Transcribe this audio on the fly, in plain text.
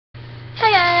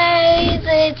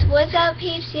It's What's Up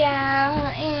Peeps,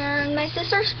 yeah, and my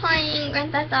sister's playing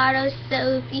Grand Theft Auto,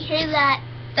 so if you hear that,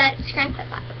 that's Grand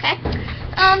Theft Auto, okay?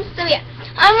 So yeah,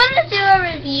 I want to do a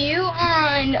review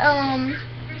on,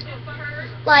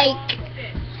 like,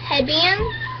 headbands.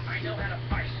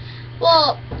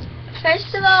 Well,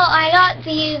 first of all, I got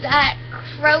these at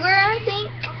Kroger, I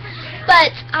think,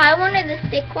 but I wanted the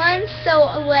thick ones,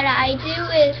 so what I do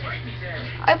is,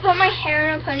 I put my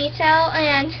hair in a ponytail,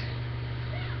 and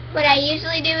what I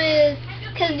usually do is,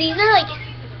 because these are like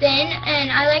thin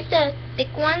and I like the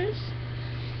thick ones,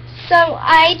 so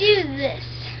I do this.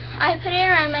 I put it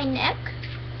around my neck.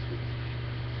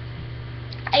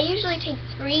 I usually take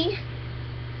 3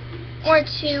 or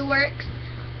 2 works,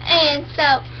 and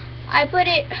so I put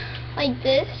it like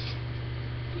this.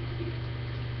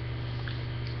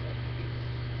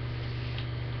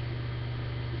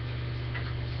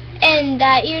 And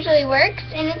that usually works,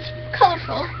 and it's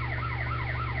colorful.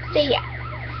 So yeah.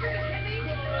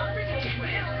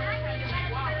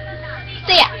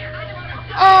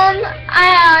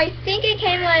 I think it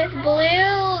came with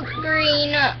blue,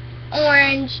 green,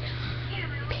 orange,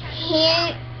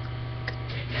 pink,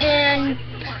 and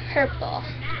purple,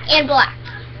 and black.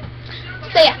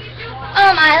 So yeah.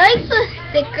 I like the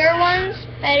thicker ones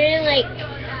better, like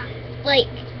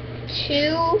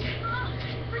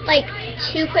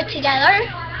two put together,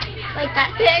 like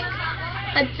that thick.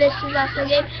 But this is also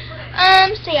good.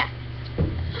 So yeah.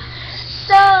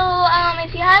 So,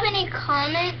 if you have any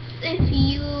comments, if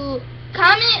you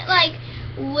comment, like,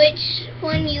 which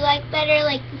one you like better,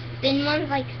 like the thin ones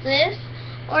like this,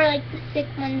 or like the thick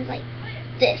ones like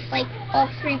this, like all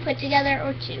 3 put together,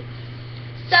 or 2.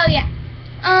 So yeah.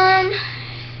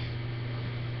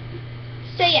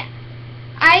 So yeah.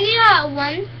 I got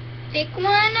one thick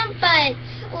one, but,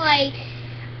 like,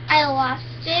 I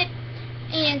lost it,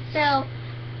 and so,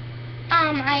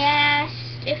 I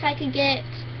asked if I could get,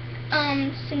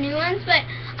 some new ones, but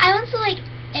I went to,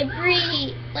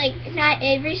 not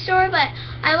every store, but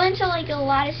I went to, like, a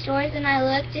lot of stores, and I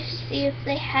looked to see if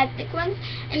they had thick ones,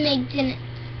 and they didn't.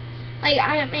 Like,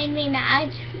 it made me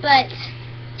mad, but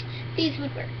these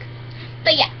would work.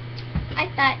 But yeah, I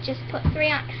thought just put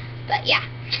 3 on, but yeah.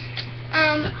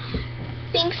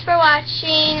 Thanks for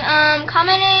watching.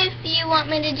 Comment if you want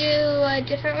me to do a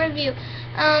different review.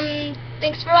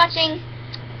 Thanks for watching.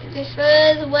 This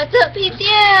was What's Up, Peeps,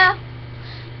 yeah.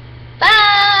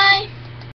 Bye.